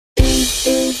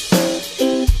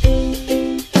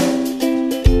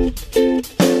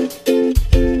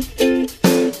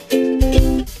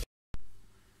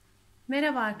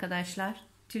Merhaba arkadaşlar.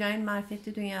 Tülay'ın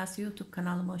Marifetli Dünyası YouTube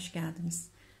kanalıma hoş geldiniz.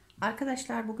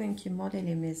 Arkadaşlar bugünkü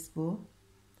modelimiz bu.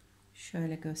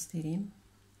 Şöyle göstereyim.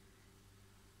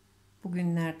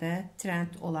 Bugünlerde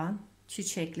trend olan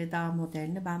çiçekli dağ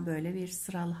modelini ben böyle bir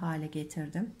sıralı hale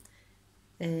getirdim.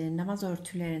 Namaz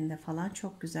örtülerinde falan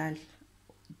çok güzel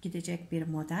gidecek bir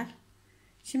model.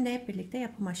 Şimdi hep birlikte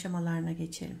yapım aşamalarına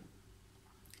geçelim.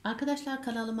 Arkadaşlar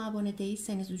kanalıma abone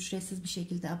değilseniz ücretsiz bir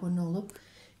şekilde abone olup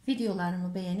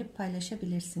videolarımı beğenip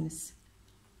paylaşabilirsiniz.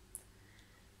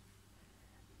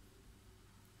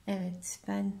 Evet,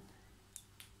 ben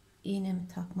iğnemi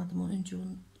takmadım. Önce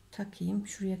onu takayım.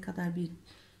 Şuraya kadar bir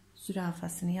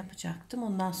zürafasını yapacaktım.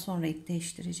 Ondan sonra ip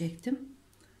değiştirecektim.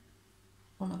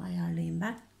 Onu ayarlayayım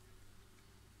ben.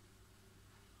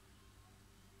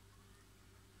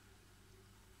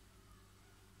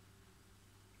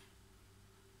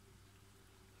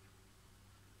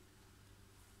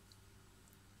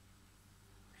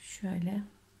 Şöyle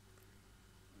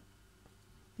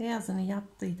beyazını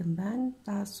yaptıydım ben.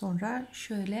 Daha sonra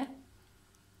şöyle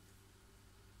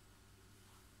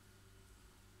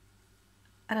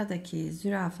aradaki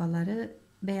zürafaları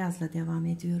beyazla devam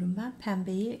ediyorum ben.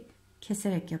 Pembeyi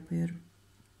keserek yapıyorum.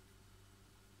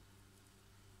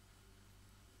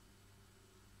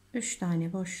 3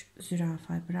 tane boş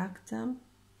zürafa bıraktım.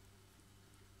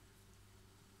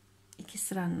 2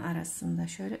 sıranın arasında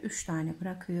şöyle 3 tane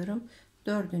bırakıyorum.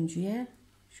 Dördüncüye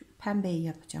şu pembeyi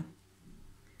yapacağım.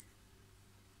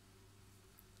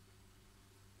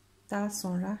 Daha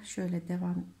sonra şöyle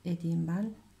devam edeyim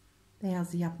ben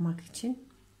beyazı yapmak için.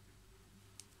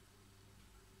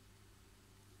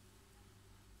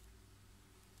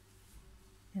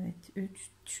 Evet,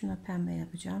 3 şuna pembe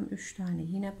yapacağım. 3 tane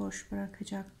yine boş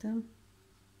bırakacaktım.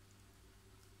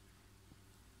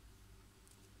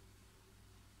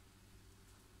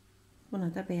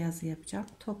 Buna da beyazı yapacağım.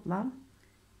 Toplam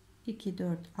 2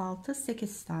 4 6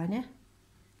 8 tane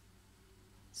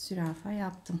zürafa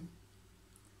yaptım.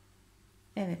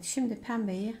 Evet, şimdi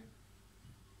pembeyi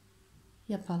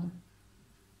yapalım.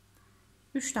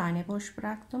 3 tane boş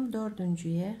bıraktım.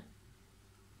 Dördüncüye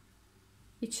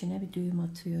içine bir düğüm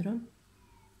atıyorum.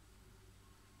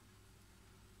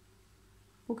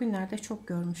 Bugünlerde çok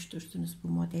görmüştürsünüz bu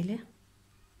modeli.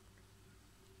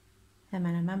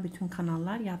 Hemen hemen bütün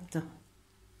kanallar yaptı.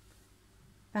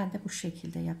 Ben de bu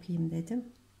şekilde yapayım dedim.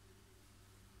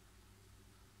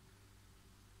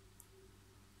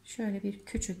 Şöyle bir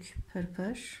küçük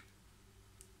pırpır.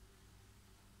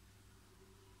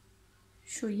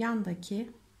 Şu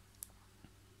yandaki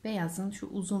beyazın şu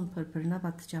uzun pırpırına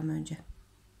batacağım önce.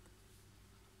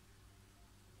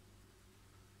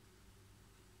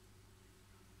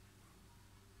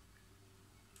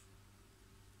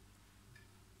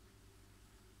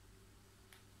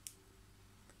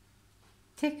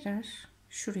 Tekrar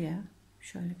şuraya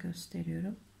şöyle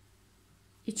gösteriyorum.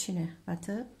 İçine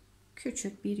batıp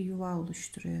küçük bir yuva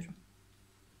oluşturuyorum.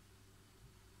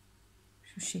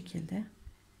 Şu şekilde.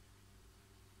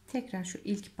 Tekrar şu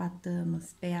ilk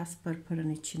battığımız beyaz pırpırın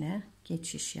içine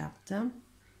geçiş yaptım.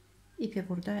 İpi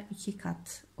burada 2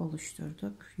 kat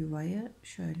oluşturduk. Yuvayı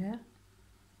şöyle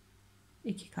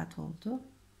 2 kat oldu.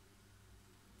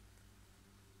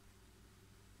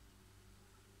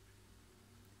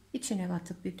 İçine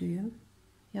batıp bir düğüm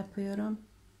yapıyorum.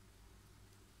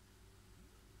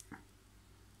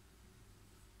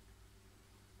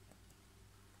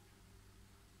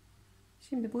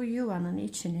 Şimdi bu yuvanın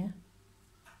içine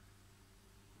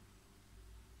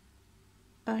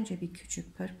önce bir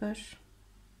küçük pırpır.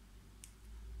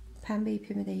 Pembe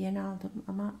ipimi de yeni aldım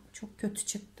ama çok kötü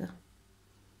çıktı.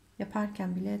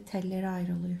 Yaparken bile telleri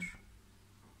ayrılıyor.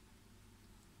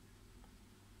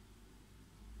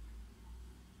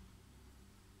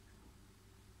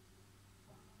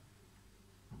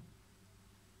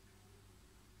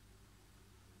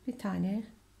 Bir tane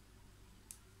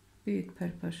büyük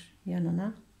pırpır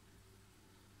yanına.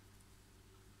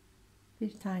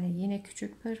 Bir tane yine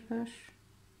küçük pırpır.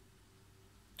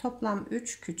 Toplam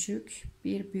 3 küçük,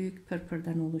 bir büyük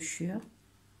pırpırdan oluşuyor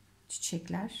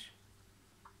çiçekler.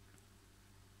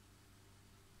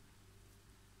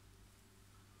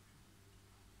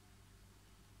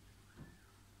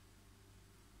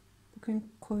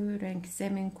 Bugün koyu renk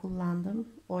zemin kullandım.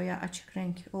 Oya açık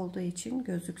renk olduğu için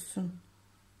gözüksün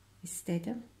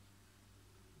istedim.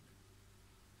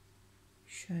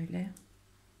 Şöyle.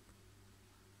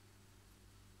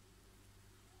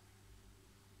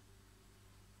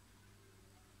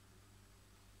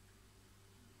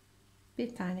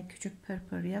 Bir tane küçük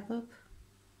pırpır yapıp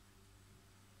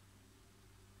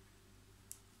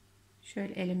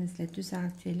şöyle elimizle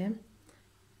düzeltelim.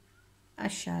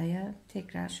 Aşağıya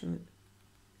tekrar şu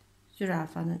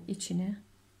zürafanın içine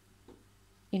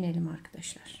inelim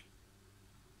arkadaşlar.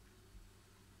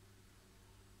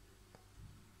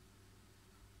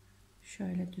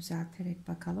 Şöyle düzelterek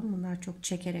bakalım. Bunlar çok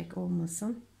çekerek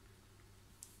olmasın.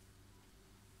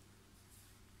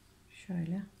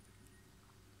 Şöyle.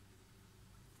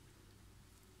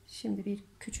 Şimdi bir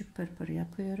küçük pırpır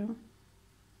yapıyorum.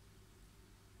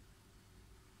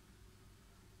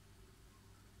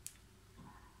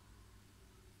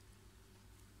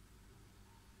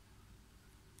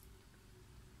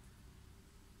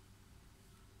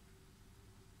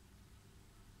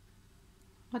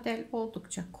 Model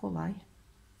oldukça kolay.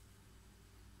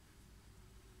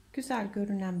 Güzel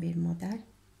görünen bir model.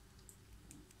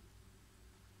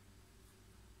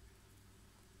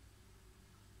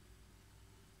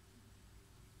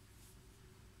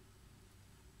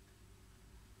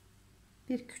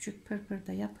 Bir küçük pırpır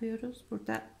da yapıyoruz.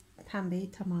 Burada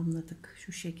pembeyi tamamladık.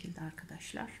 Şu şekilde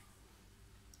arkadaşlar.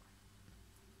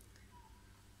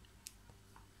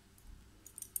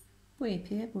 Bu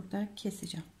ipi burada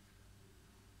keseceğim.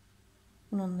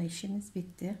 Bununla işimiz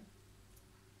bitti.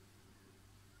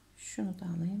 Şunu da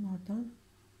alayım oradan.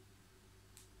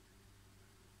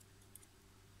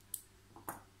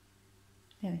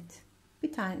 Evet.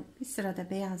 Bir sırada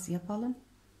beyaz yapalım.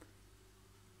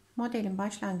 Modelin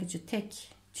başlangıcı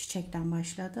tek çiçekten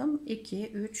başladım.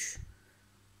 2, 3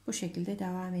 bu şekilde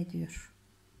devam ediyor.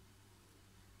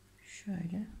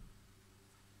 Şöyle.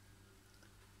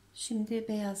 Şimdi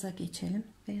beyaza geçelim.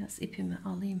 Beyaz ipimi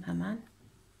alayım hemen.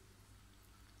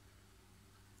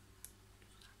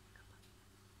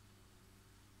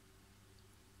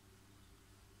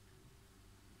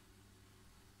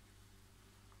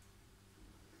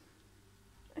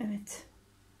 Evet.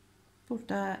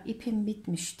 Burada ipim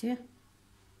bitmişti.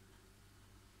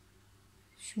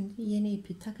 Şimdi yeni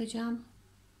ipi takacağım.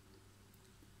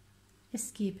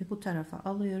 Eski ipi bu tarafa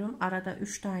alıyorum. Arada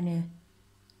 3 tane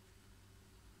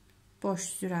boş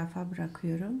zürafa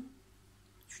bırakıyorum.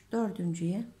 Şu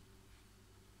dördüncüye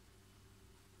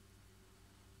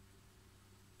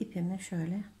ipimi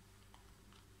şöyle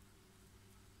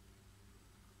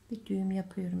bir düğüm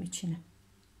yapıyorum içine.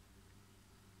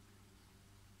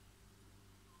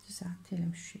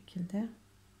 Düzeltelim şu şekilde.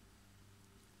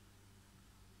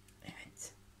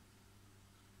 Evet.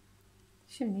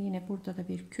 Şimdi yine burada da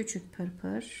bir küçük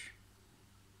pırpır.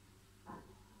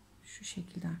 Şu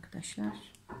şekilde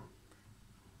arkadaşlar.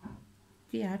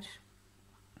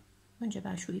 Önce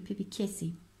ben şu ipi bir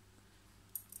keseyim.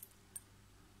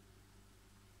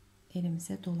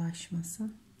 Elimize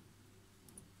dolaşmasın.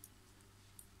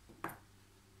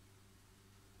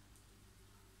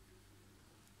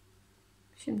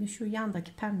 Şimdi şu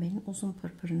yandaki pembenin uzun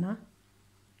pırpırına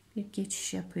bir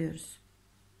geçiş yapıyoruz.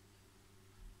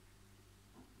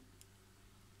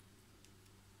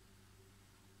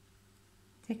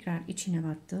 Tekrar içine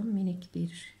battım. Minik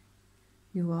bir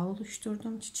yuva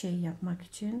oluşturdum çiçeği yapmak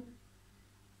için.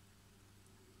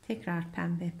 Tekrar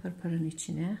pembe pırpırın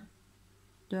içine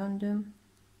döndüm.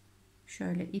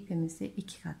 Şöyle ipimizi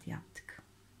 2 kat yaptık.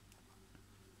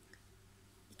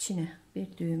 İçine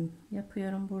bir düğüm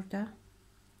yapıyorum burada.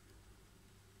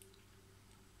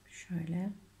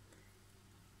 Şöyle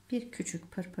bir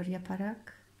küçük pırpır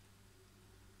yaparak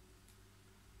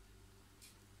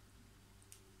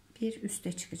bir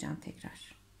üste çıkacağım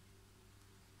tekrar.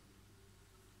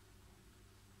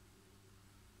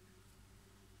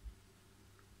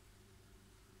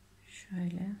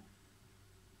 Şöyle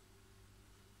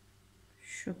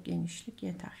şu genişlik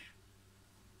yeter.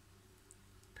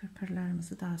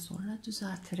 Pırpırlarımızı daha sonra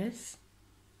düzeltiriz.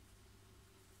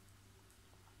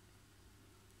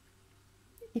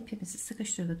 İpimizi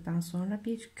sıkıştırdıktan sonra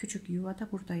bir küçük yuva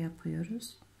da burada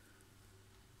yapıyoruz.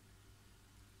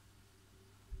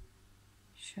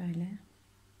 Şöyle.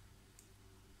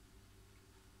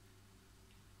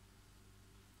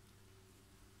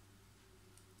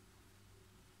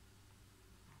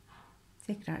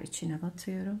 Tekrar içine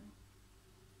batıyorum.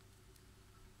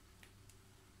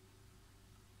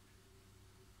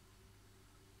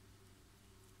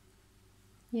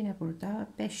 Yine burada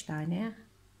 5 tane,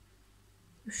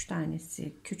 3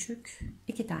 tanesi küçük,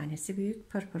 2 tanesi büyük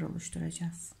pırpır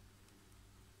oluşturacağız.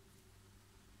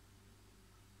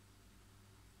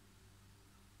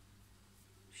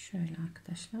 Şöyle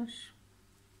arkadaşlar.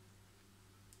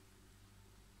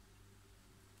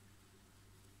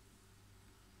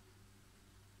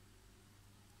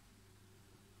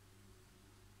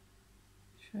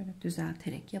 Şöyle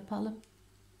düzelterek yapalım.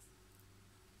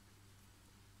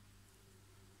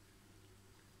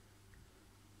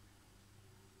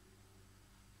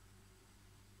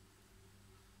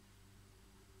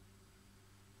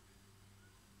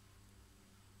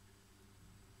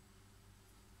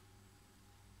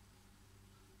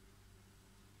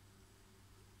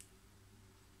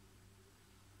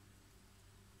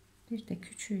 Bir de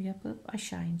küçüğü yapıp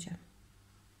aşağı ineceğim.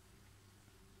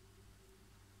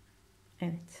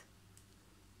 Evet.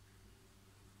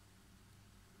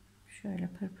 Şöyle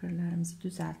pırpırlarımızı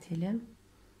düzeltelim.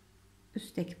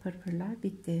 Üstteki pırpırlar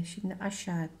bitti. Şimdi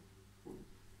aşağıki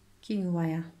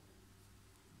yuvaya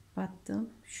battım.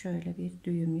 Şöyle bir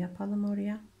düğüm yapalım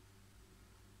oraya.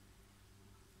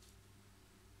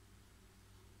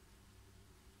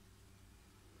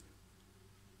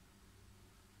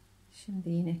 Şimdi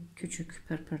yine küçük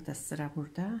pırpırda sıra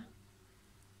burada.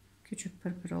 Küçük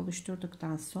pırpır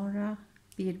oluşturduktan sonra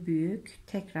bir büyük,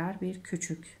 tekrar bir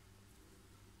küçük.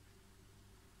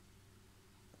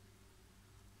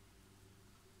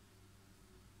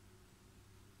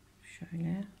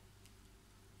 Şöyle.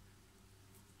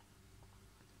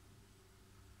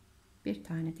 Bir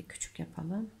tane de küçük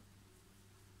yapalım.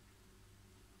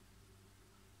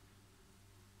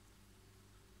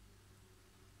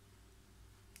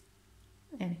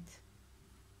 Evet.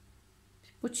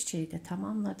 Bu çiçeği de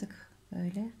tamamladık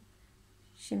böyle.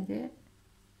 Şimdi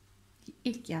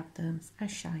ilk yaptığımız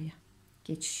aşağıya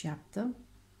geçiş yaptım.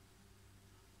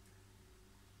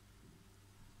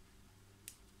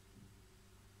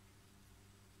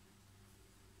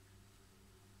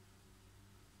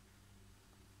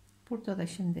 Burada da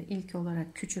şimdi ilk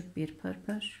olarak küçük bir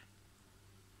pırpır,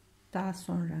 daha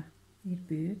sonra bir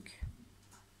büyük,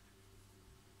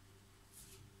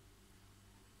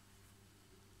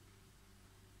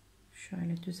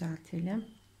 şöyle düzeltelim,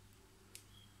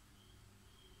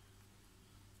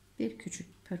 bir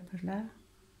küçük pırpırla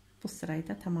bu sırayı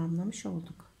da tamamlamış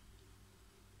olduk.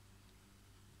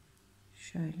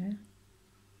 Şöyle.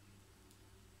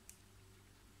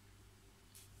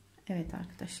 Evet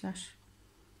arkadaşlar,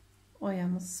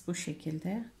 oyamız bu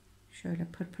şekilde. Şöyle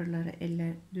pırpırları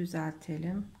elle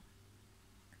düzeltelim.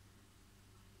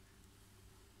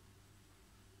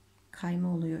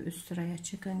 Kayma oluyor üst sıraya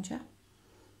çıkınca.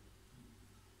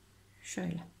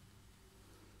 Şöyle.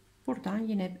 Buradan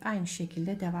yine aynı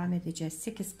şekilde devam edeceğiz.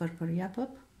 8 pırpır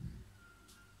yapıp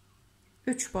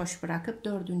 3 boş bırakıp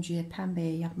dördüncüye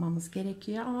pembeye yapmamız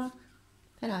gerekiyor ama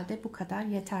herhalde bu kadar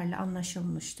yeterli,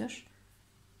 anlaşılmıştır.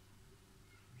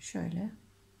 Şöyle.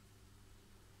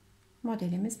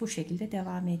 Modelimiz bu şekilde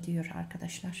devam ediyor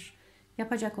arkadaşlar.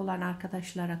 Yapacak olan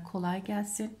arkadaşlara kolay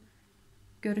gelsin.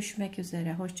 Görüşmek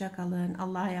üzere. Hoşça kalın.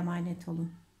 Allah'a emanet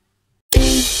olun.